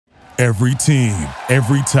Every team,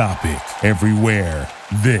 every topic, everywhere.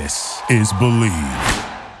 This is Believe.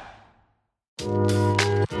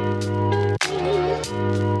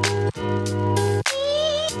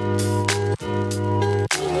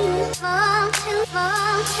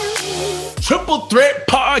 Triple Threat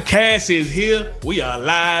Podcast is here. We are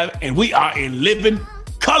live and we are in living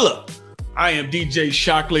color. I am DJ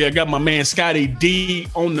Shockley. I got my man Scotty D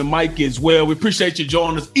on the mic as well. We appreciate you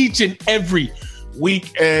joining us each and every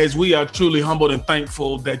week, as we are truly humbled and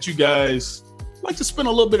thankful that you guys like to spend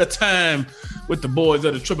a little bit of time with the boys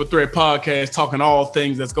of the Triple Threat Podcast, talking all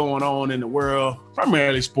things that's going on in the world,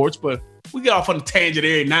 primarily sports, but we get off on a tangent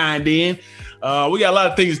every now and then. We got a lot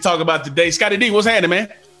of things to talk about today. Scotty D, what's happening,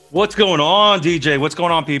 man? What's going on, DJ? What's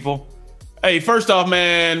going on, people? Hey, first off,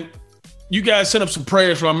 man, you guys sent up some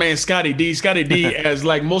prayers for my man Scotty D. Scotty D, as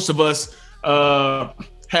like most of us have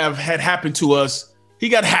had happened to us, he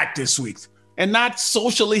got hacked this week. And not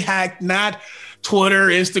socially hacked, not Twitter,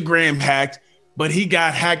 Instagram hacked, but he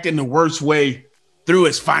got hacked in the worst way through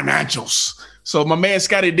his financials. So my man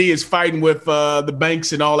Scotty D is fighting with the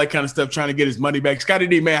banks and all that kind of stuff, trying to get his money back. Scotty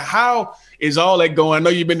D, man, how is all that going? I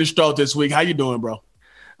know you've been distraught this week. How you doing, bro?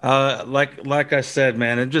 Like I said,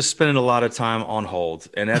 man, I'm just spending a lot of time on hold,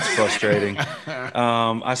 and that's frustrating.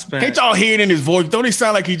 Can't y'all hear it in his voice? Don't he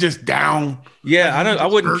sound like he's just down? Yeah, I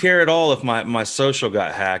wouldn't care at all if my social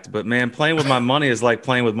got hacked, but man, playing with my money is like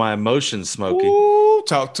playing with my emotions, Smokey. Ooh,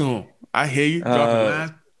 talk to him. I hear you.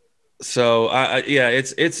 So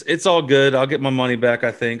it's all good. I'll get my money back,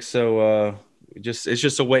 I think. So it's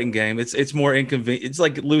just a waiting game. It's more inconvenient. It's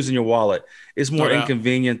like losing your wallet. It's more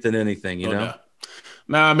inconvenient than anything, you know.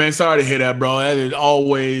 Nah, man, sorry to hear that, bro. That is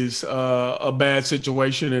always a bad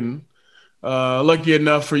situation, and lucky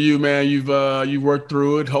enough for you, man, you've worked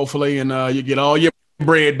through it, hopefully, and you get all your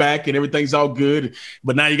bread back, and everything's all good.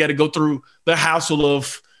 But now you got to go through the hassle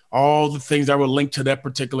of all the things that were linked to that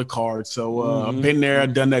particular card. So I've been there,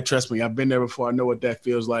 I've done that. Trust me, I've been there before. I know what that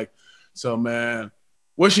feels like. So, man,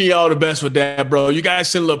 wishing y'all the best with that, bro. You guys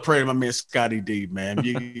send a little prayer to my man Scotty D, man.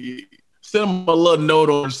 You send him a little note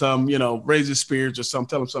or something, raise his spirits or something,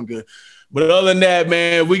 tell him something good. But other than that,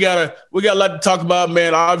 man, we got a lot to talk about,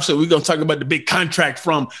 man. Obviously, we're going to talk about the big contract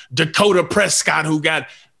from Dakota Prescott, who got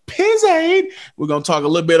pizzed. We're going to talk a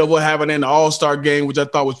little bit of what happened in the All-Star game, which I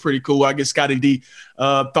thought was pretty cool. I get Scotty D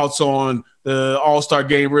thoughts on the All-Star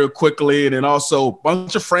game real quickly, and then also a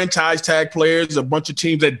bunch of franchise tag players, a bunch of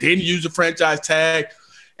teams that didn't use the franchise tag.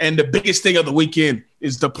 And the biggest thing of the weekend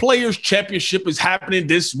is the Players' Championship is happening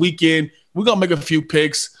this weekend. We're going to make a few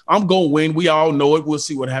picks. I'm going to win. We all know it. We'll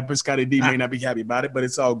see what happens. Scotty D may not be happy about it, but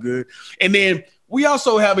it's all good. And then we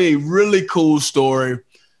also have a really cool story.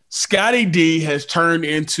 Scotty D has turned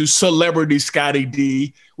into celebrity Scotty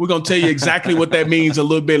D. We're going to tell you exactly what that means a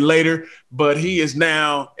little bit later, but he is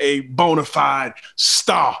now a bona fide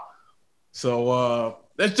star. So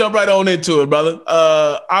let's jump right on into it, brother.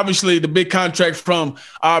 Obviously, the big contract from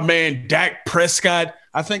our man Dak Prescott.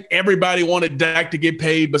 I think everybody wanted Dak to get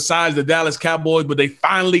paid besides the Dallas Cowboys, but they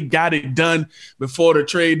finally got it done before the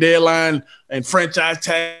trade deadline, and franchise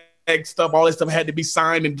tag stuff, all that stuff had to be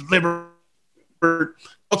signed and delivered.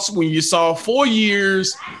 When you saw 4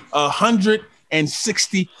 years,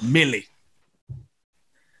 $160 million.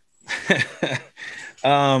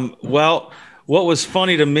 Well, what was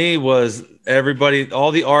funny to me was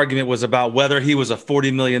all the argument was about whether he was a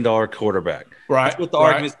 $40 million quarterback. Right. That's what the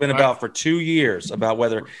argument's been about for 2 years, about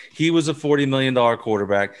whether he was a $40 million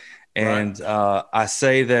quarterback. And I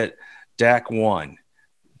say that Dak won.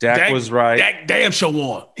 Dak was right. Dak damn sure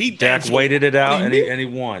won. Dak waited it out and he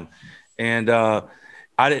won. And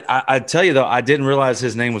I tell you, though, I didn't realize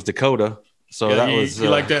his name was Dakota. So you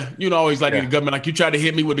like that. You always like the government. Like you tried to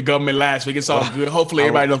hit me with the government last week. It's all good. Hopefully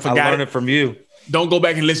everybody don't forget. I learned it from you. Don't go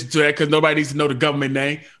back and listen to that because nobody needs to know the government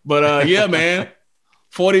name. But yeah, man,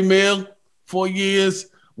 40 mil, 4 years,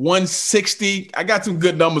 160. I got some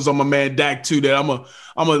good numbers on my man Dak too that I'm gonna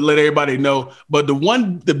let everybody know. But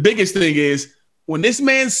the biggest thing is when this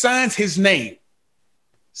man signs his name,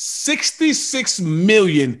 $66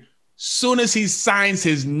 million. Soon as he signs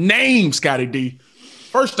his name, Scotty D.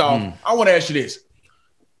 First off, I want to ask you this.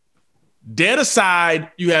 Debt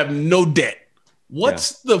aside, you have no debt.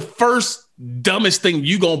 What's the first dumbest thing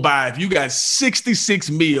you gonna buy if you got $66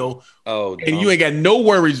 million and you ain't got no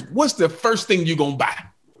worries? What's the first thing you gonna buy?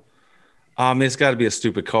 It's got to be a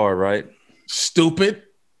stupid car, right? Stupid?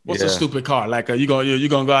 What's a stupid car? Like you gonna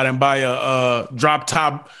go out and buy a drop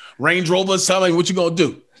top Range Rover or something? What you gonna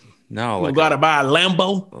do? No, you gotta buy a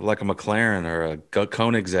Lambo, like a McLaren or a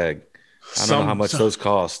Koenigsegg. I don't know how much those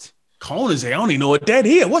cost. Conan's, I don't even know what that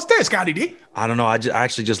is. What's that, Scotty D? I don't know. I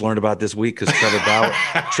actually just learned about this week because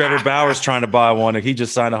Trevor Bauer's trying to buy one, and he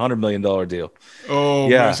just signed a $100 million deal. Oh,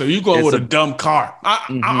 yeah. Man. So you going with a dumb car?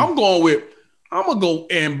 I'm going to go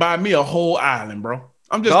and buy me a whole island, bro.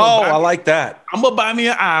 I like that. I'm gonna buy me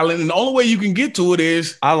an island, and the only way you can get to it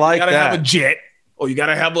is you gotta have a jet, or you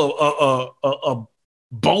gotta have a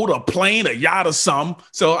boat, a plane, a yacht, or something.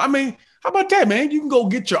 So I mean, how about that, man? You can go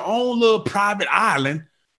get your own little private island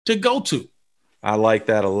to go to. I like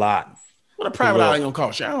that a lot. What a private island gonna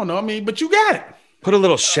cost you? I don't know. I mean, but you got it. Put a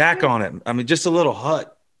little shack on it. I mean, just a little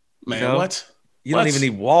hut. Man, what? You don't even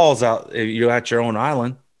need walls out. You're at your own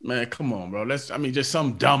island. Man, come on, bro. Just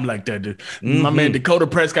something dumb like that, dude. My man Dakota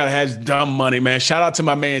Prescott has dumb money, man. Shout out to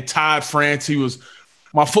my man Todd France. He was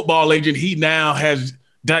my football agent. He now has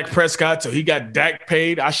Dak Prescott, so he got Dak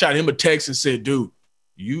paid. I shot him a text and said, dude,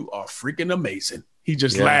 you are freaking amazing. He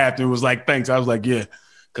just laughed and was like, thanks. I was like, yeah,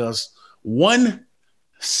 because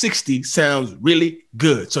 160 sounds really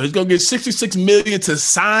good. So he's going to get $66 million to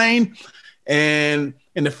sign, and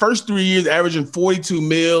in the first 3 years, averaging $42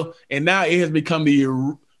 million, and now it has become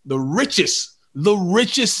the richest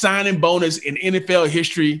signing bonus in NFL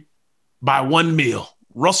history by $1 million.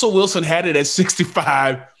 Russell Wilson had it at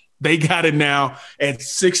 65. They got it now at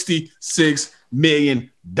 $66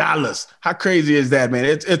 million. How crazy is that, man?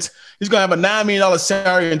 He's gonna have a $9 million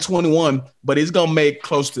salary in 21, but he's gonna make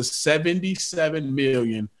close to $77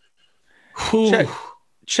 million.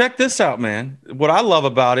 Check this out, man. What I love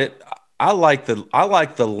about it, I like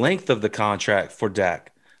the length of the contract for Dak.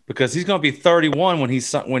 Because he's going to be 31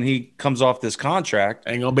 when he comes off this contract.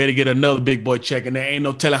 Ain't going to be able to get another big boy check, and there ain't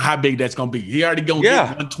no telling how big that's going to be. He already going to get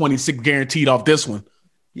 126 guaranteed off this one.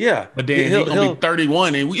 Yeah. But then he's going to be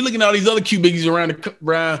 31. And we looking at all these other QBs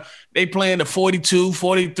around, they playing the 42,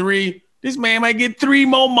 43. This man might get 3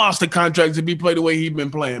 more monster contracts if he play the way he's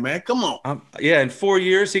been playing, man. Come on. In 4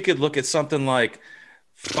 years, he could look at something like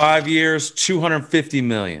 5 years, $250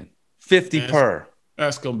 million, 50 per.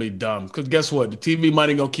 That's going to be dumb because guess what? The TV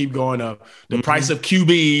money going to keep going up. The price of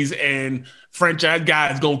QBs and franchise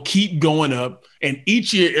guys going to keep going up. And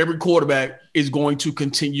each year, every quarterback is going to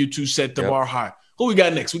continue to set the bar high. Who we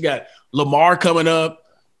got next? We got Lamar coming up,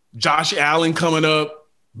 Josh Allen coming up,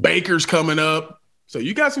 Baker's coming up. So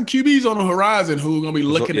you got some QBs on the horizon who are going to be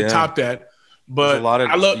looking to top that. But there's a lot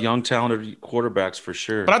of young, talented quarterbacks for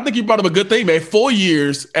sure. But I think you brought up a good thing, man. 4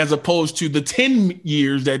 years as opposed to the 10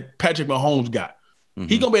 years that Patrick Mahomes got.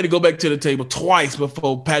 He's going to be able to go back to the table twice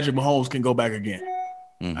before Patrick Mahomes can go back again.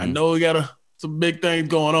 I know we got some big things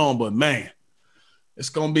going on, but, man, it's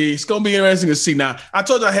going to be interesting to see. Now, I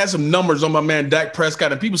told you I had some numbers on my man Dak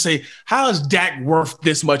Prescott, and people say, how is Dak worth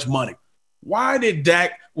this much money? Why did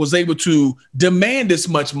Dak was able to demand this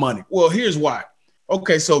much money? Well, here's why.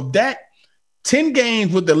 Okay, so Dak, 10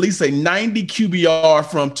 games with at least a 90 QBR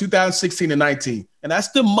from 2016 to 19, and that's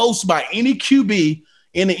the most by any QB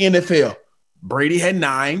in the NFL. Brady had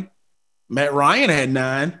 9. Matt Ryan had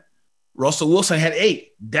 9. Russell Wilson had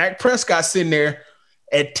 8. Dak Prescott sitting there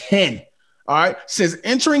at 10. All right. Since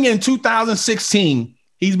entering in 2016,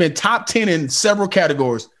 he's been top 10 in several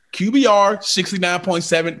categories. QBR,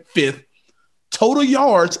 69.7, 5th. Total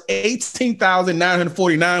yards,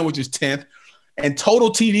 18,949, which is 10th. And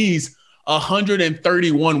total TDs,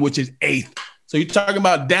 131, which is 8th. So you're talking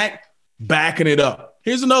about Dak backing it up.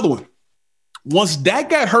 Here's another one. Once Dak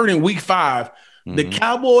got hurt in week 5, the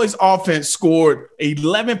Cowboys offense scored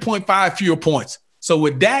 11.5 fewer points. So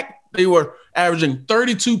with Dak, they were averaging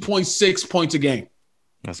 32.6 points a game.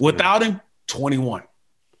 Without him, 21.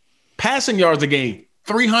 Passing yards a game,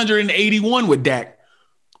 381 with Dak.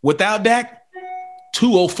 Without Dak,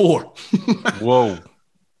 204. Whoa.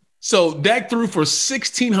 So Dak threw for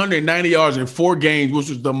 1,690 yards in 4 games, which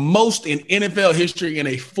was the most in NFL history in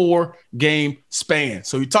a 4-game span.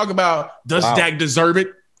 So you talk about, does Dak deserve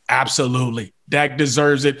it? Absolutely. Dak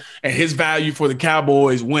deserves it, and his value for the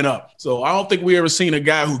Cowboys went up. So I don't think we ever seen a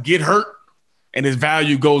guy who get hurt and his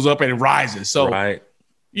value goes up and rises. So,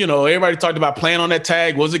 everybody talked about playing on that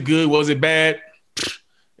tag. Was it good? Was it bad?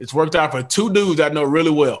 It's worked out for 2 dudes I know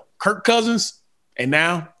really well, Kirk Cousins and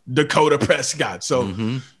now Dakota Prescott.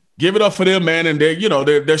 So give it up for them, man. And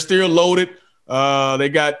they're still loaded. They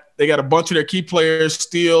got a bunch of their key players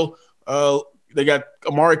still. They got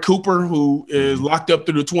Amari Cooper, who is locked up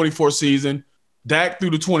through the 24th season. Dak through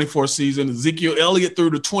the 24th season. Ezekiel Elliott through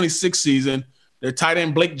the 26th season. Their tight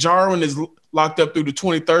end Blake Jarwin is locked up through the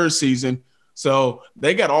 23rd season. So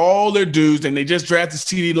they got all their dudes, and they just drafted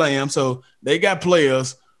CeeDee Lamb. So they got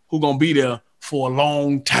players who are going to be there for a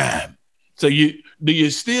long time. So do you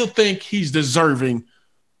still think he's deserving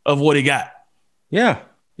of what he got? Yeah.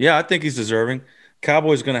 Yeah, I think he's deserving.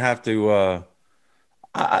 Cowboys going to have to.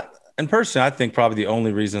 And personally, I think probably the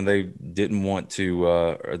only reason they didn't want to,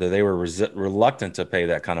 or that they were reluctant to pay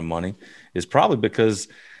that kind of money, is probably because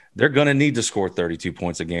they're going to need to score 32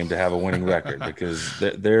 points a game to have a winning record, because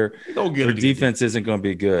their defense isn't going to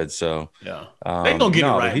be good. So yeah, they're going to get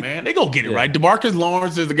it right, man. They're going to get it right. DeMarcus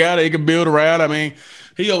Lawrence is the guy they can build around. I mean,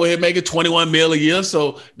 he over here making $21 million a year,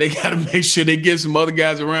 so they got to make sure they get some other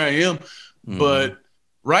guys around him. Mm-hmm. But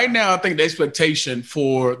right now, I think the expectation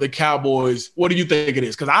for the Cowboys, what do you think it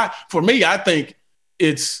is? Because for me, I think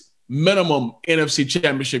it's minimum NFC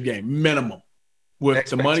Championship game, minimum, with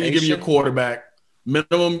the money you give your quarterback,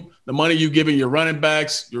 minimum the money you giving your running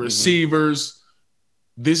backs, your receivers.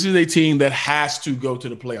 Mm-hmm. This is a team that has to go to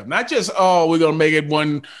the playoffs. Not just, we're going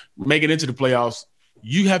to make it into the playoffs.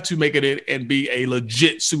 You have to make it and be a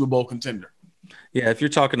legit Super Bowl contender. Yeah, if you're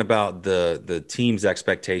talking about the team's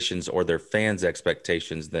expectations or their fans'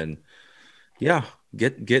 expectations, then yeah,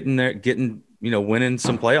 getting there, winning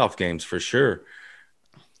some playoff games for sure.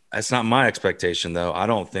 That's not my expectation, though. I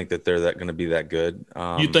don't think that they're going to be that good.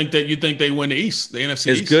 You think they win the East, the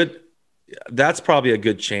NFC East? Good. That's probably a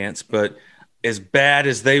good chance, but as bad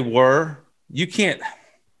as they were, you can't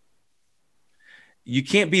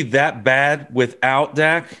be that bad without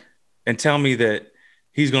Dak and tell me that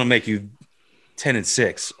he's going to make you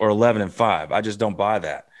 10-6 or 11-5. I just don't buy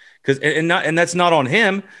that, because and that's not on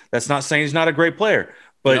him. That's not saying he's not a great player,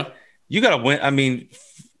 but you got to win. I mean,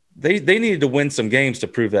 they needed to win some games to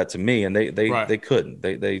prove that to me, and they couldn't.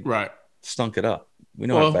 They stunk it up. We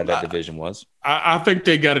know how bad that division was. I think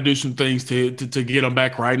they got to do some things to get them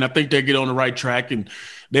back right, and I think they get on the right track, and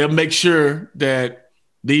they'll make sure that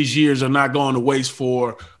these years are not going to waste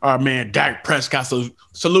for our man Dak Prescott. So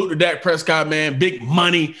salute to Dak Prescott, man. Big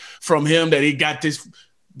money from him that he got this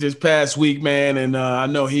past week, man. And I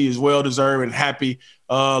know he is well deserved and happy.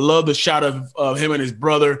 Love the shot of him and his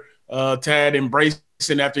brother Tad embracing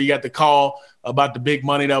after he got the call about the big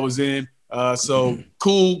money that was in. So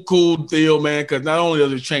cool deal, man. Because not only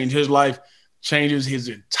does it change his life, changes his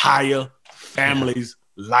entire family's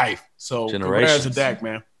life. So congrats to Dak,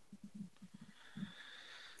 man.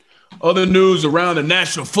 Other news around the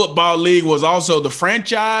National Football League was also the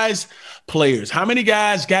franchise players. How many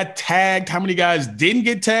guys got tagged? How many guys didn't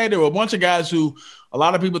get tagged? There were a bunch of guys who a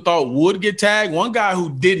lot of people thought would get tagged. One guy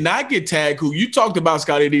who did not get tagged, who you talked about,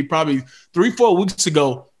 Scotty D, probably 3-4 weeks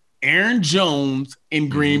ago, Aaron Jones in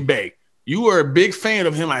Green Bay. You were a big fan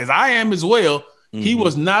of him, as I am as well. Mm-hmm. He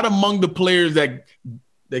was not among the players that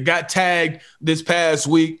got tagged this past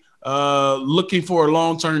week, looking for a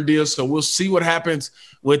long-term deal. So we'll see what happens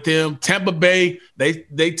with them. Tampa Bay,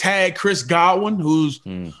 they tagged Chris Godwin, who's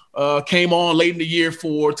came on late in the year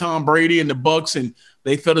for Tom Brady and the Bucs, and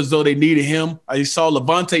they felt as though they needed him. I saw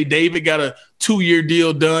Levante David got a 2-year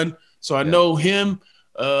deal done. So I know him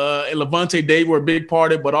and Levante David were a big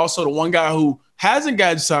part of it, but also the one guy who hasn't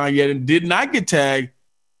gotten signed yet and did not get tagged,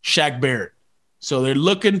 Shaq Barrett. So they're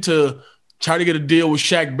looking to try to get a deal with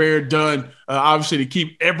Shaq Barrett done, obviously to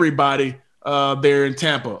keep everybody there in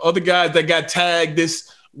Tampa. Other guys that got tagged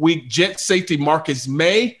this week, Jet safety Marcus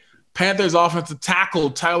May, Panthers offensive tackle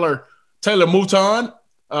Taylor Mouton,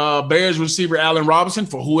 Bears receiver Allen Robinson,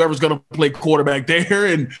 for whoever's going to play quarterback there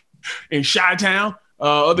in Chi-Town.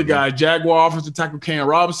 Other guys, Jaguar offensive tackle Cam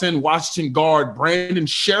Robinson, Washington guard Brandon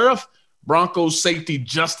Sheriff, Broncos safety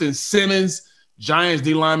Justin Simmons, Giants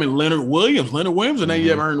D lineman Leonard Williams, a name you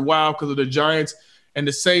haven't heard in a while because of the Giants, and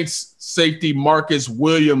the Saints safety Marcus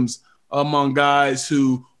Williams among guys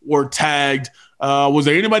who were tagged. Was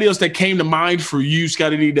there anybody else that came to mind for you,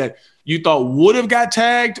 Scotty D, that you thought would have got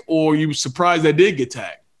tagged, or you were surprised they did get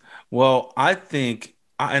tagged? Well, I think,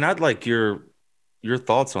 and I'd like your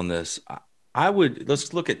thoughts on this.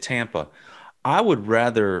 Let's look at Tampa. I would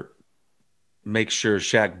rather make sure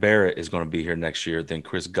Shaq Barrett is going to be here next year than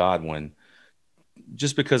Chris Godwin,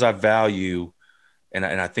 just because I value, and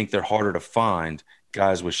I think they're harder to find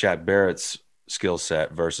guys with Shaq Barrett's skill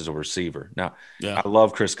set versus a receiver. Now, I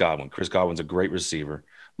love Chris Godwin. Chris Godwin's a great receiver.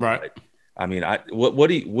 Right. I mean, what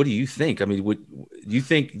do you think? I mean, do you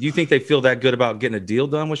think they feel that good about getting a deal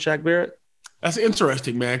done with Shaq Barrett? That's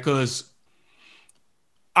interesting, man, because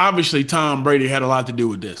obviously Tom Brady had a lot to do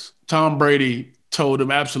with this. Tom Brady told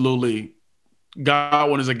him absolutely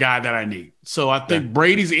Godwin is a guy that I need. So I think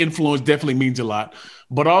Brady's influence definitely means a lot.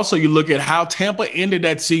 But also you look at how Tampa ended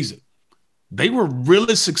that season. They were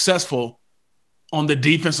really successful on the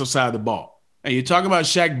defensive side of the ball. And you're talking about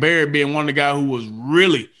Shaq Barrett being one of the guys who was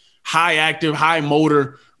really high active, high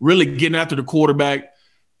motor, really getting after the quarterback.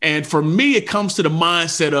 And for me, it comes to the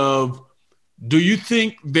mindset of, do you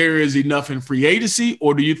think there is enough in free agency,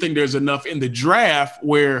 or do you think there's enough in the draft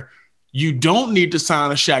where You don't need to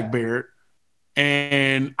sign a Shaq Barrett.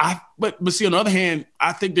 But see, on the other hand,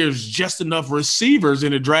 I think there's just enough receivers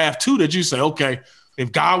in the draft too that you say, okay,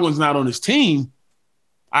 if Godwin's not on his team,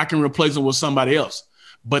 I can replace him with somebody else.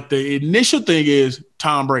 But the initial thing is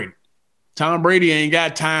Tom Brady. Tom Brady ain't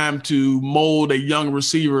got time to mold a young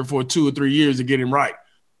receiver for 2 or 3 years to get him right.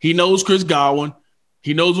 He knows Chris Godwin.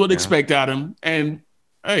 He knows what to expect out of him. And,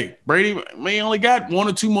 hey, Brady may only got 1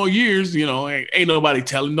 or 2 more years. You know, ain't nobody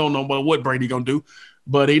telling. Don't know what Brady going to do.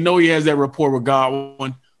 But he know he has that rapport with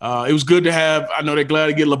Godwin. It was good to have – I know they're glad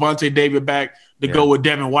to get Levante David back to go with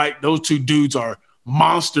Devin White. Those two dudes are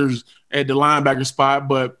monsters at the linebacker spot.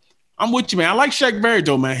 But I'm with you, man. I like Shaq Barrett,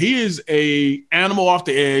 though, man. He is a animal off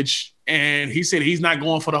the edge, and he said he's not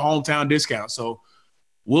going for the hometown discount. So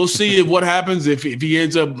we'll see what happens if he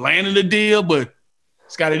ends up landing the deal. But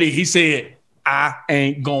Scotty D, he said, I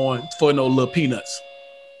ain't going for no little peanuts.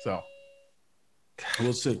 So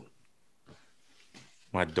we'll see.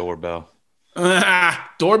 My doorbell.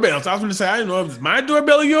 Doorbells. I was going to say, I didn't know if it's my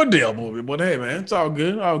doorbell or your doorbell, but hey, man, it's all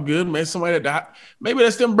good. All good, man. Somebody maybe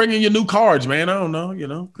that's them bringing you new cards, man. I don't know. You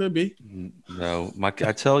know, could be. No, I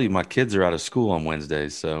tell you, my kids are out of school on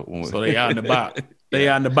Wednesdays, so they out and about. They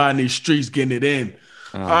out and about in these streets getting it in.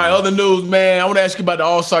 All right, other news, man. I want to ask you about the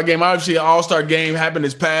All-Star game. Obviously, the All-Star game happened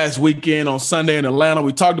this past weekend on Sunday in Atlanta.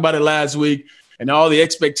 We talked about it last week and all the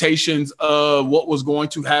expectations of what was going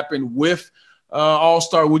to happen with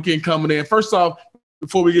All-Star weekend coming in. First off,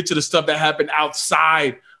 before we get to the stuff that happened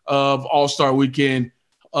outside of All-Star weekend,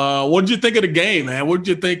 what did you think of the game, man? What did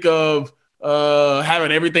you think of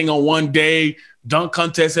having everything on one day, dunk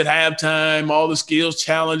contest at halftime, all the skills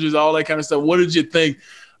challenges, all that kind of stuff? What did you think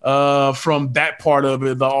from that part of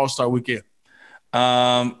it, the All-Star weekend?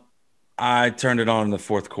 I turned it on in the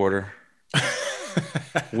fourth quarter.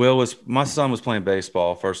 My son was playing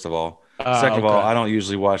baseball, first of all. Second of all, I don't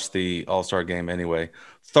usually watch the All-Star game anyway.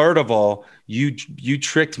 Third of all, you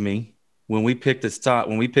tricked me when we picked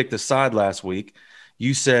the side last week.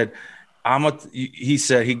 You said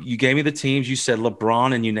you gave me the teams. You said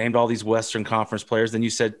LeBron and you named all these Western Conference players. Then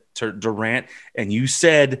you said Durant and you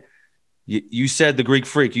said the Greek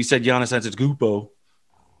Freak. You said Giannis Antetokounmpo.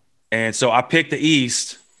 And so I picked the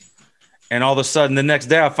East, and all of a sudden the next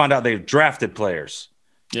day I found out they drafted players.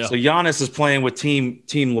 Yeah. So Giannis is playing with team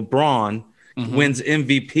LeBron, wins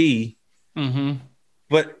MVP. Mm-hmm.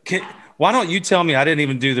 But why don't you tell me? I didn't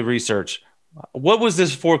even do the research. What was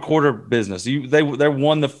this fourth quarter business? They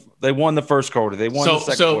won the first quarter. They won the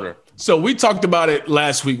second quarter. So we talked about it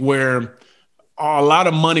last week where a lot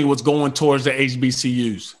of money was going towards the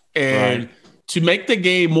HBCUs, and to make the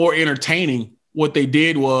game more entertaining, what they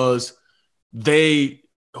did was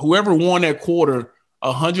whoever won that quarter,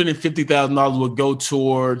 $150,000 would go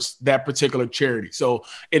towards that particular charity. So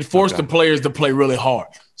it forced the players to play really hard.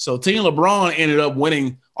 So Team LeBron ended up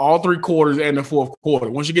winning all 3 quarters and the fourth quarter.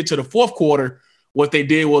 Once you get to the fourth quarter, what they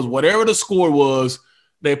did was whatever the score was,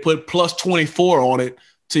 they put plus 24 on it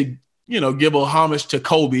to, give a homage to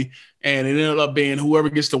Kobe. And it ended up being whoever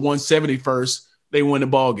gets to 170 first, they win the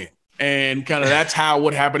ball game. And kind of that's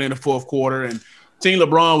what happened in the fourth quarter. And Team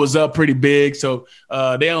LeBron was up pretty big, so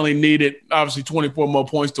they only needed, obviously, 24 more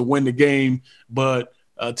points to win the game. But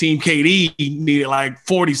Team KD needed like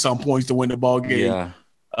 40-some points to win the ball game. Yeah.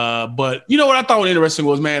 But you know what I thought was interesting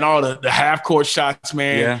was, man, all the half-court shots,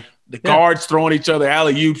 man. Yeah. The guards throwing each other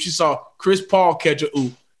alley-oops. You saw Chris Paul catch a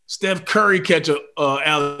oop. Steph Curry catch a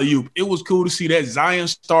alley-oop. It was cool to see that. Zion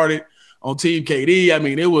started on Team KD. I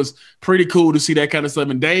mean, it was pretty cool to see that kind of stuff.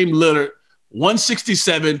 And Dame Lillard,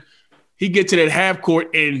 167, he gets to that half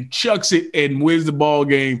court and chucks it and wins the ball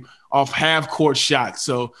game off half court shots.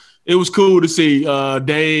 So it was cool to see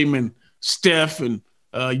Dame and Steph, and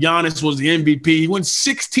Giannis was the MVP. He went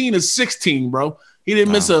 16 of 16, bro. He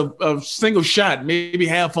didn't miss a single shot. Maybe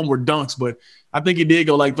half of them were dunks, but I think he did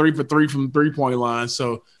go like 3 for 3 from the three-point line.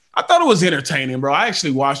 So I thought it was entertaining, bro. I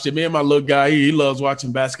actually watched it. Me and my little guy, he loves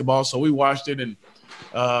watching basketball, so we watched it, and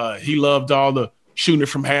he loved all the shooting it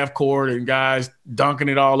from half court and guys dunking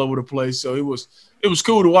it all over the place. So it was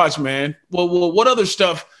cool to watch, man. Well, what other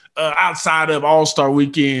stuff outside of All-Star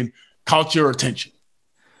Weekend caught your attention?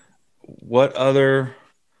 What other?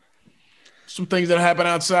 Some things that happened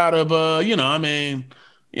outside of, we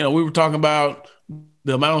were talking about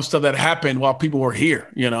the amount of stuff that happened while people were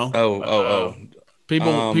here,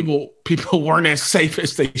 People weren't as safe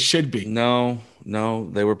as they should be. No,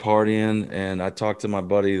 they were partying, and I talked to my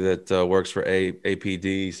buddy that works for APD.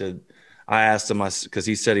 He said, I asked him, because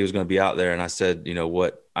he said he was going to be out there, and I said,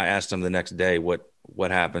 what? I asked him the next day what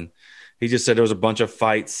happened. He just said there was a bunch of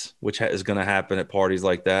fights, which is going to happen at parties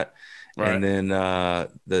like that, right. And then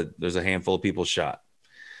there's a handful of people shot.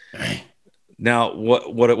 Now,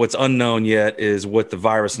 what's unknown yet is what the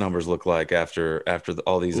virus numbers look like after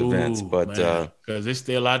all these events. But because it's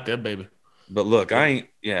still out there, baby. But look, I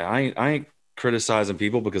ain't criticizing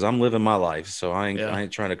people because I'm living my life, so I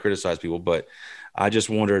ain't trying to criticize people. But I just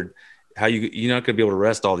wondered how you're not gonna be able to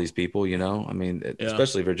arrest all these people, you know? I mean,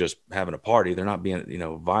 especially if they're just having a party, they're not being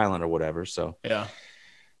violent or whatever. So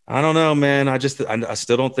I don't know, man. I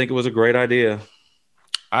still don't think it was a great idea.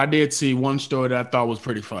 I did see one story that I thought was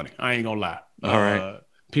pretty funny. I ain't gonna lie. All right.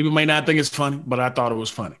 People may not think it's funny, but I thought it was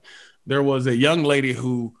funny. There was a young lady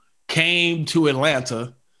who came to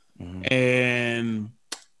Atlanta, and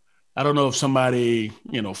I don't know if somebody,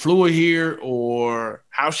 flew her here or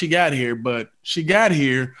how she got here, but she got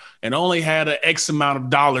here and only had an X amount of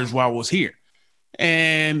dollars while I was here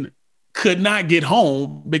and could not get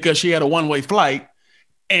home because she had a one-way flight,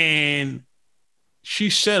 and she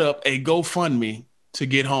set up a GoFundMe to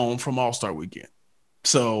get home from All-Star Weekend.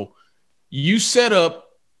 So you set up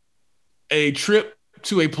a trip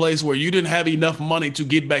to a place where you didn't have enough money to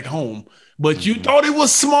get back home, but you thought it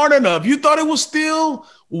was smart enough. You thought it was still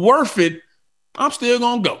worth it. I'm still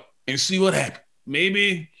going to go and see what happens.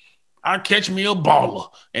 Maybe I'll catch me a baller,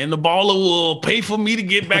 and the baller will pay for me to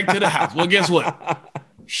get back to the house. Well, guess what?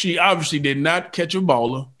 She obviously did not catch a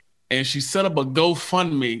baller, and she set up a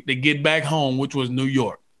GoFundMe to get back home, which was New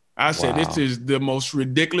York. I said, This is the most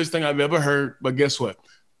ridiculous thing I've ever heard. But guess what?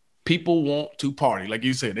 People want to party. Like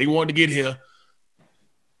you said, they wanted to get here.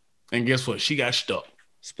 And guess what? She got stuck.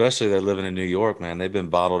 Especially they're living in New York, man. They've been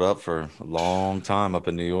bottled up for a long time up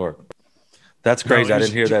in New York. That's crazy. No, I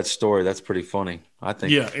didn't hear that story. That's pretty funny, I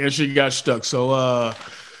think. Yeah, and she got stuck. So,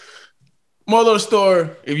 moral of the story,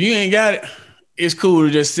 if you ain't got it, it's cool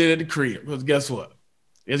to just sit at the crib. Because guess what?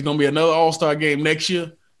 It's going to be another All-Star game next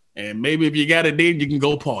year. And maybe if you got it then, you can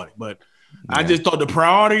go party. But I just thought the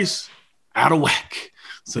priorities out of whack.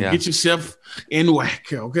 So get yourself in whack,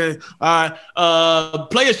 okay? All right.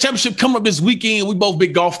 Players Championship coming up this weekend. We both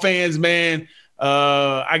big golf fans, man.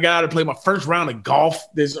 I got to play my first round of golf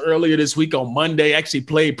earlier this week on Monday. Actually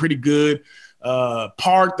played pretty good.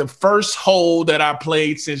 Parked the first hole that I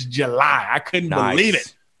played since July. I couldn't believe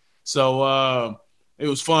it. So it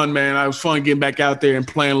was fun, man. It was fun getting back out there and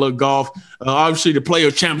playing a little golf. Obviously, the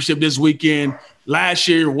Players Championship this weekend. Last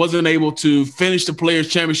year, wasn't able to finish the Players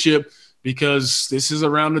Championship because this is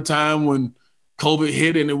around the time when COVID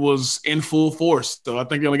hit and it was in full force. So I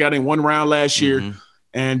think they only got in one round last year.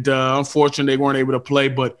 And unfortunately, they weren't able to play.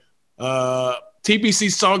 But TPC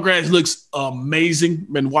Sawgrass looks amazing.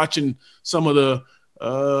 Been watching some of the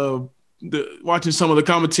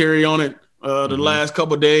commentary on it the last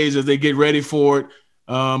couple of days as they get ready for it.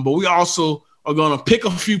 But we also are going to pick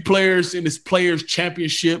a few players in this Players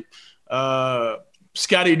Championship.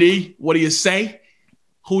 Scotty D, what do you say?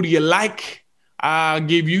 Who do you like? I'll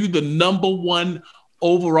give you the number one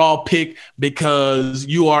overall pick because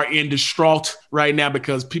you are in distraught right now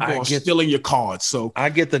because people are stealing your cards. So I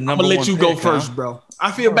get the number one. I'm going to let you go first, bro.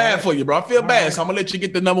 I feel bad for you, bro. I feel bad. So I'm going to let you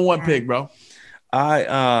get the number one pick, bro.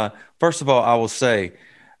 First of all, I will say,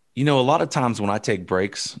 a lot of times when I take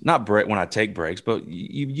breaks, when I take breaks, but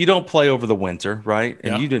you don't play over the winter, right?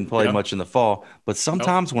 And you didn't play much in the fall. But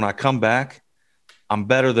sometimes when I come back, I'm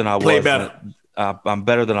better than I was. I'm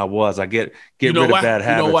better than I was. I get rid of bad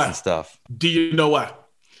habits and stuff. Do you know why?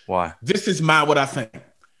 Why? This is what I think.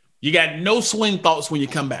 You got no swing thoughts when you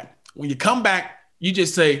come back. When you come back, you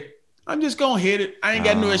just say, I'm just going to hit it. I ain't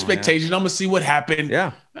got no expectations. I'm going to see what happened.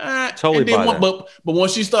 Yeah, totally. But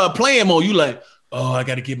once you start playing more, you like, oh, I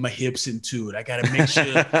got to get my hips into it. I got to make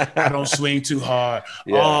sure I don't swing too hard.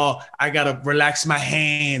 Yeah. Oh, I got to relax my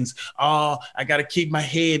hands. Oh, I got to keep my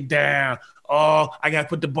head down. Oh, I got to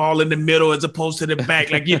put the ball in the middle as opposed to the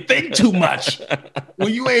back. Like, you think too much.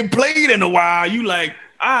 When you ain't played in a while, you like,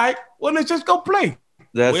 all right, well, let's just go play.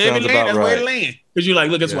 That sounds about right. Because you're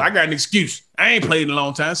like, look, I got an excuse. I ain't played in a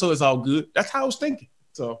long time, so it's all good. That's how I was thinking.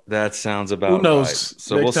 So that sounds about who knows? Right.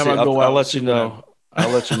 So we'll see. I'll let you know. I'll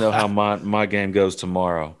let you know how my game goes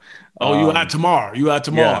tomorrow. Oh, you out tomorrow?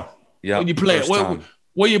 Yeah. When you play it,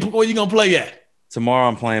 where you gonna play at? Tomorrow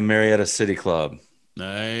I'm playing Marietta City Club.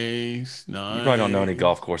 Nice. You probably don't know any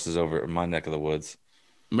golf courses over in my neck of the woods.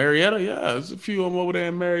 Marietta, yeah, there's a few of them over there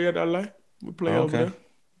in Marietta. I like. We play over there.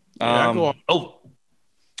 Yeah, I go over.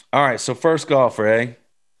 All right, so first golfer, eh?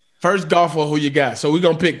 First golfer, who you got? So we're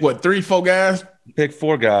gonna pick what, 3-4 guys? Pick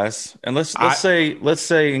 4 guys, and let's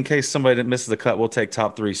say in case somebody that misses the cut, we'll take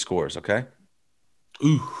top 3 scores. Okay.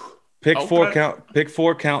 Ooh. Pick 4. Pick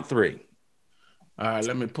 4. Count 3. All right,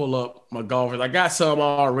 let me pull up my golfers. I got some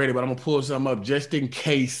already, but I'm gonna pull some up just in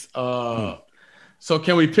case. So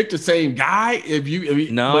can we pick the same guy? If you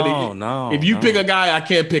pick a guy, I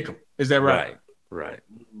can't pick him. Is that right? Right.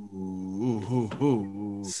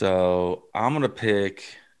 Ooh. So I'm gonna pick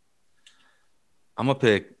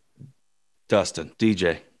Dustin,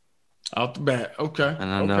 DJ. Out the bat. Okay.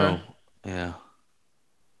 And I know, yeah.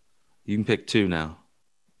 You can pick 2 now.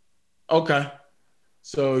 Okay.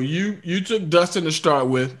 So you took Dustin to start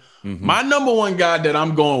with. Mm-hmm. My number 1 guy that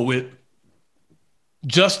I'm going with,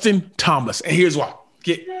 Justin Thomas. And here's why.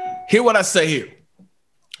 Hear what I say here.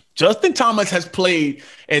 Justin Thomas has played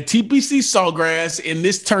at TPC Sawgrass in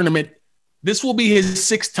this tournament. This will be his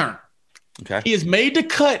 6th turn. Okay. He has made the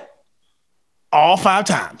cut all 5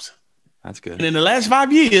 times. That's good. And in the last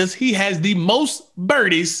 5 years, he has the most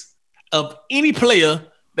birdies of any player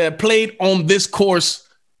that played on this course,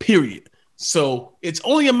 period. So it's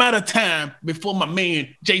only a matter of time before my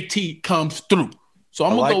man JT comes through. So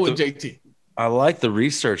I'm going to go with JT. I like the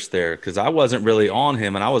research there because I wasn't really on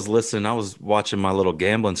him, and I was listening. I was watching my little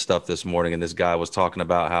gambling stuff this morning, and this guy was talking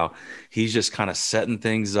about how he's just kind of setting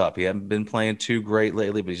things up. He hasn't been playing too great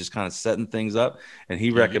lately, but he's just kind of setting things up. And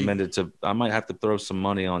he recommended I might have to throw some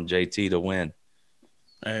money on JT to win.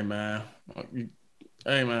 Hey, man.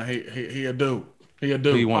 He a dude. He a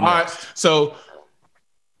dude. Who you want All next? right, so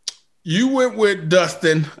you went with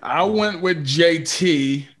Dustin. I went with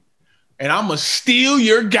JT. And I'm going to steal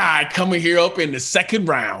your guy coming here up in the 2nd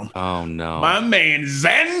round. Oh, no. My man,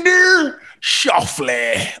 Xander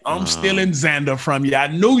Schauffele. I'm stealing Xander from you. I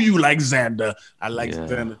know you like Xander. I like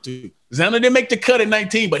Xander, too. Xander didn't make the cut at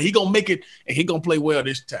 19, but he going to make it, and he going to play well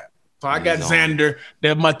this time. So I got Xander.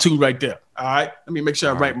 That's my 2 right there. All right? Let me make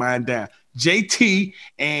sure I write mine down. JT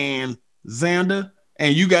and Xander,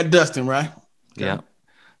 and you got Dustin, right? Okay. Yeah.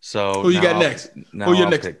 So who you got next? Who you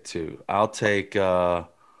next? Pick 2. I'll take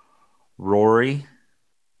Rory.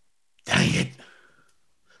 Dang it.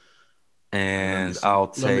 And I'll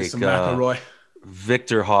take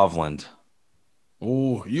Victor Hovland.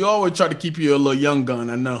 Oh, you always try to keep you a little young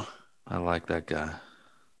gun, I know. I like that guy.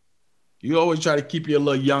 You always try to keep you a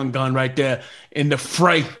little young gun right there in the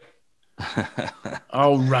fray.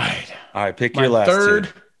 All right. All right, pick your last 2.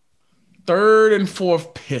 Third and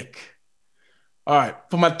 4th pick. All right,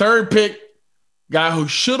 for my 3rd pick, guy who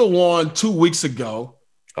should have won 2 weeks ago.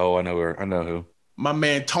 Oh, I know who. My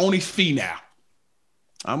man, Tony Finau.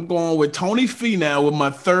 I'm going with Tony Finau with my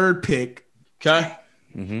 3rd pick. Okay.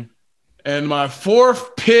 Mm-hmm. And my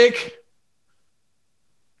 4th pick,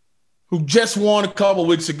 who just won a couple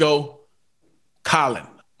weeks ago, Colin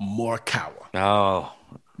Morikawa. Oh.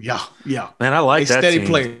 Yeah. Man, I like that steady team.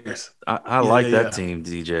 Players. I like that team,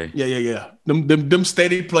 DJ. Yeah. Them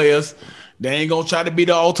steady players. They ain't going to try to be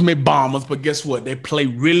the ultimate bombers, but guess what? They play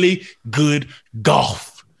really good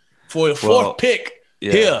golf. For the 4th pick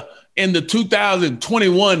here in the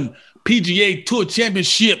 2021 PGA Tour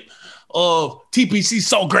Championship of TPC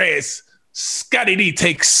Sawgrass, Scotty D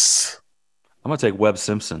takes. I'm going to take Webb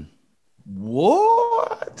Simpson.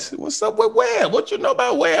 What? What's up with Webb? What you know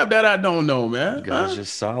about Webb that I don't know, man? The guy's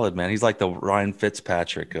just solid, man. He's like the Ryan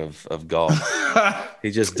Fitzpatrick of golf.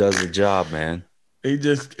 He just does the job, man. He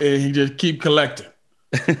just keep collecting.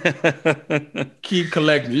 Keep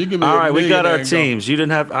collecting. You can. All right, we got our teams. You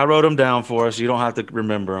didn't have. I wrote them down for us. You don't have to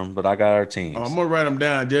remember them, but I got our teams. I'm gonna write them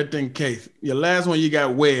down just in case. Your last one, you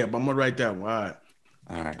got Webb. I'm gonna write that one.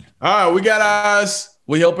 All right. We got ours.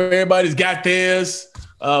 We hope everybody's got theirs.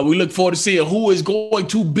 We look forward to seeing who is going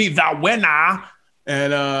to be the winner.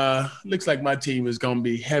 And looks like my team is going to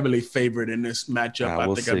be heavily favored in this matchup.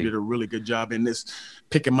 I think I did a really good job in this,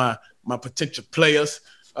 picking my potential players.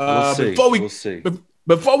 We'll see.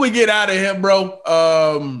 Before we get out of here,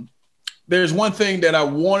 bro, there's one thing that I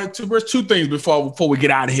wanted to. There's 2 things before we get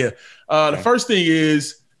out of here. The first thing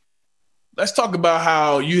is, let's talk about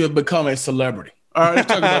how you have become a celebrity. All right, let's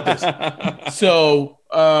talk about this. So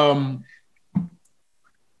I'll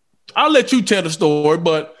let you tell the story,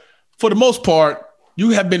 but for the most part, you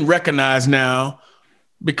have been recognized now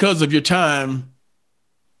because of your time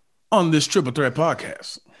on this Triple Threat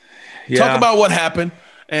podcast. Yeah. Talk about what happened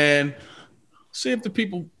and see if the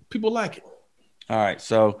people like it. All right.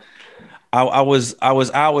 So I was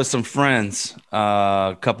out with some friends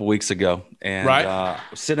a couple weeks ago and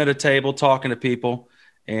sitting at a table talking to people.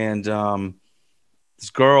 And this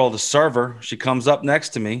girl, the server, she comes up next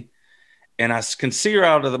to me and I can see her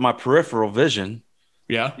out of my peripheral vision.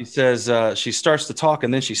 Yeah. She says, she starts to talk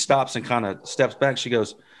and then she stops and kind of steps back. She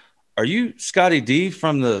goes, "Are you Scotty D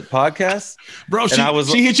from the podcast?" Bro,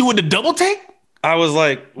 she hit you with the double take? I was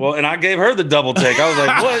like, well, and I gave her the double take. I was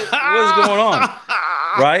like, what is going on?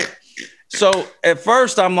 Right. So at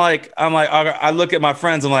first I look at my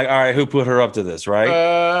friends. I'm like, all right, who put her up to this,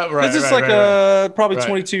 right? Right. This is probably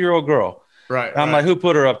 22-year-old girl. Right. I'm like, who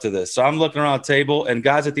put her up to this? So I'm looking around the table, and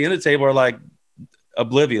guys at the end of the table are like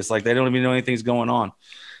oblivious, like they don't even know anything's going on.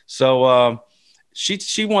 So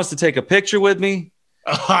she wants to take a picture with me.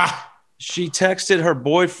 She texted her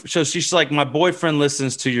boyfriend. So she's like, my boyfriend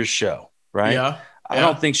listens to your show, right? Yeah. I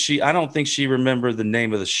don't think she remembered the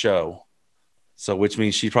name of the show. So which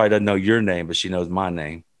means she probably doesn't know your name, but she knows my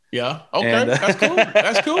name. Yeah. Okay. And, that's cool.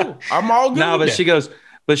 That's cool. I'm all good. No, but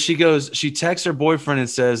she texts her boyfriend and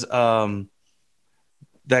says,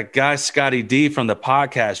 that guy Scotty D from the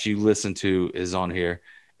podcast you listen to is on here.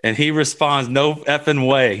 And he responds, no effing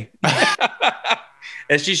way.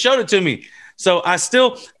 And she showed it to me. So there's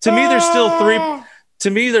still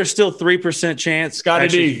 3% chance. Scotty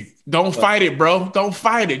D, don't fight it, bro. Don't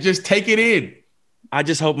fight it. Just take it in. I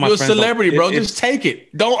just hope you're a celebrity, bro. Just take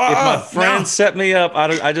it. Don't. If my friends set me up,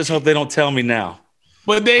 I just hope they don't tell me now.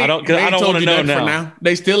 But they don't want to know now.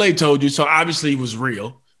 They still ain't told you, so obviously it was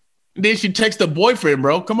real. Then she texts the boyfriend,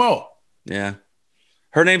 bro. Come on. Yeah,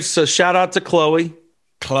 her name's shout out to Chloe.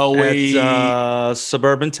 Chloe at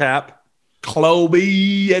Suburban Tap.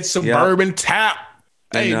 Chloe at Suburban Tap.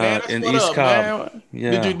 Hey, man, that's in what East up, Cobb. man.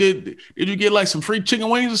 Yeah. Did you get like some free chicken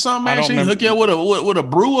wings or something, man? She hook you up with a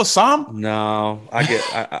brew or something? No,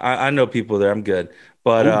 I know people there. I'm good,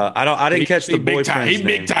 but I didn't catch the boyfriend's name. He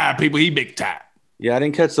big time, people. He big time. Yeah, I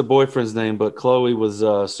didn't catch the boyfriend's name, but Chloe was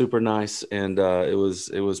super nice, and it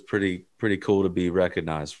was pretty cool to be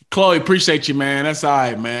recognized. Chloe, appreciate you, man. That's all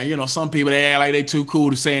right, man. You know, some people they act like they too cool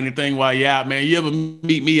to say anything while you're out, man. You ever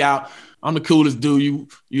meet me out? I'm the coolest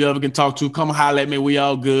dude you ever can talk to. Come holler at me. We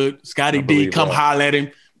all good. Scotty D, come holler at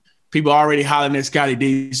him. People already hollering at Scotty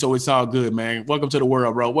D, so it's all good, man. Welcome to the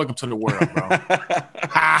world, bro. Welcome to the world, bro.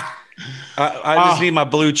 I just need my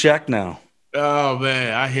blue check now. Oh,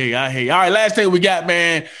 man. I hear you. All right, last thing we got,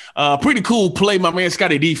 man. Pretty cool play my man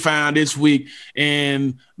Scotty D found this week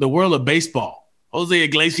in the world of baseball. Jose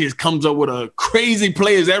Iglesias comes up with a crazy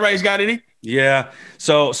play. Is that right, Scotty D? Yeah.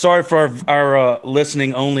 So sorry for our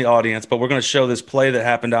listening only audience, but we're going to show this play that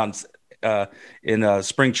happened out in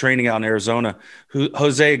spring training out in Arizona.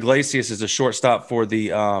 Jose Iglesias is a shortstop for the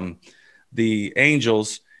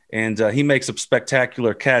Angels, and he makes a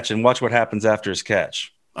spectacular catch. And watch what happens after his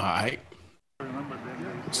catch. All right.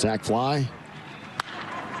 Sack fly.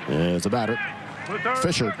 There's a batter.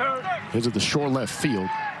 Fisher is at the shore left field.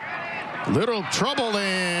 Little trouble,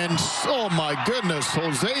 and oh my goodness,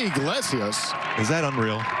 Jose Iglesias. Is that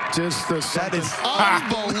unreal? That is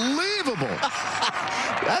unbelievable.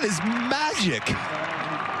 That is magic.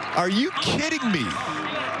 Are you kidding me?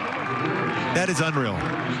 That is unreal.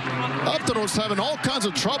 Upton was having all kinds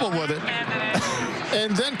of trouble with it.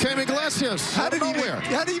 And then came Iglesias. How did he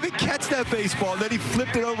even catch that baseball? And then he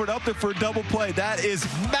flipped it over to Upton for a double play. That is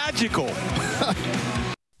magical.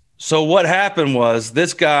 So what happened was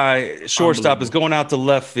this guy, shortstop, is going out to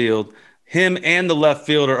left field. Him and the left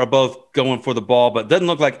fielder are both going for the ball, but it doesn't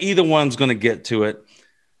look like either one's going to get to it.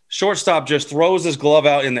 Shortstop just throws his glove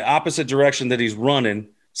out in the opposite direction that he's running,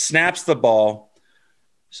 snaps the ball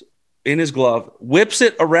in his glove, whips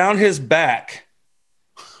it around his back,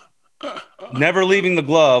 never leaving the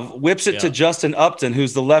glove, whips it to Justin Upton,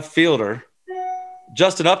 who's the left fielder.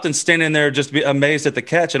 Justin Upton standing there just amazed at the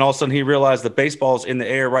catch, and all of a sudden he realized the baseball's in the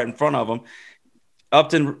air right in front of him.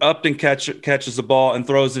 Upton catches the ball and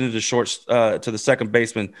throws it into short to the second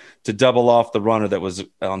baseman to double off the runner that was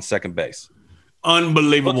on second base.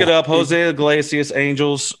 Unbelievable. Look it up, Jose Iglesias,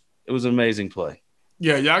 Angels. It was an amazing play.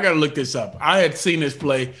 Yeah, y'all got to look this up. I had seen this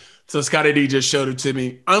play, so Scotty D just showed it to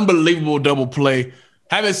me. Unbelievable double play.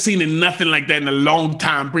 Haven't seen nothing like that in a long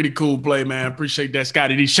time. Pretty cool play, man. Appreciate that,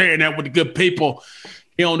 Scotty D, sharing that with the good people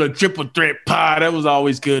here on the Triple Threat Pod. That was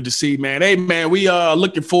always good to see, man. Hey, man, we are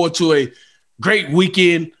looking forward to a great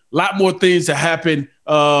weekend. A lot more things to happen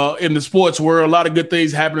in the sports world. A lot of good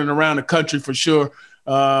things happening around the country for sure.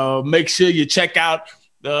 Make sure you check out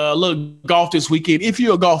a little golf this weekend. If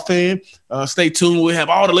you're a golf fan, stay tuned. We have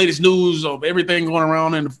all the latest news of everything going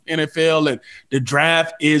around in the NFL, and the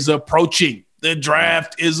draft is approaching. The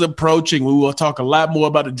draft is approaching. We will talk a lot more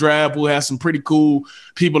about the draft. We'll have some pretty cool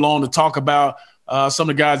people on to talk about some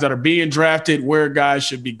of the guys that are being drafted, where guys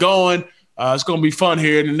should be going. It's going to be fun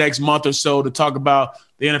here in the next month or so to talk about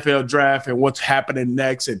the NFL draft and what's happening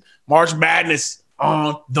next. And March Madness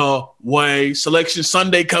on the way. Selection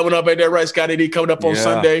Sunday coming up. Ain't that right, Scotty D? Coming up on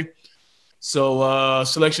Sunday. So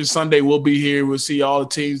Selection Sunday will be here. We'll see all the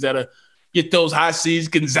teams that get those high seeds.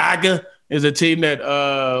 Gonzaga is a team that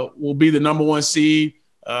will be the number one seed.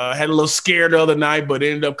 Had a little scare the other night, but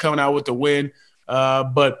ended up coming out with the win.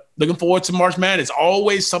 But looking forward to March Madness.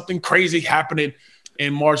 Always something crazy happening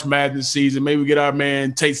in March Madness season. Maybe we get our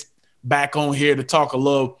man Tate back on here to talk a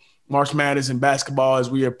little March Madness and basketball as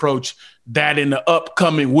we approach that in the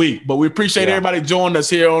upcoming week. But we appreciate everybody joining us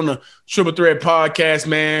here on the Triple Threat Podcast,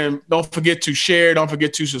 man. Don't forget to share. Don't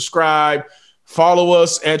forget to subscribe. Follow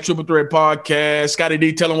us at Triple Threat Podcast. Scotty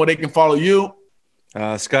D, tell them where they can follow you.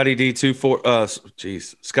 Scotty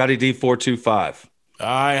D425. All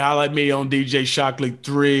right, holla at me on DJ Shockley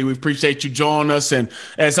 3. We appreciate you joining us. And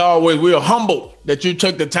as always, we are humbled that you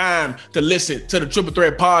took the time to listen to the Triple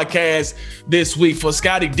Threat Podcast this week. For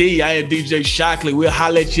Scotty D, I am DJ Shockley. We'll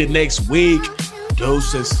holla at you next week.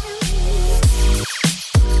 Doses.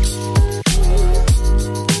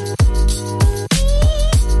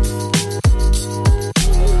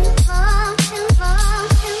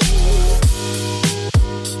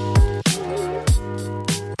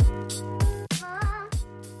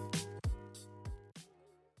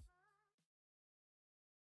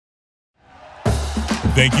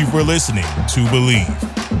 Thank you for listening to Believe.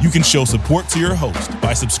 You can show support to your host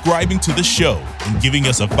by subscribing to the show and giving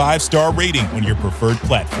us a 5-star rating on your preferred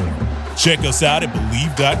platform. Check us out at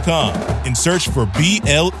Believe.com and search for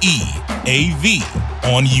BLEAV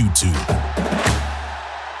on YouTube.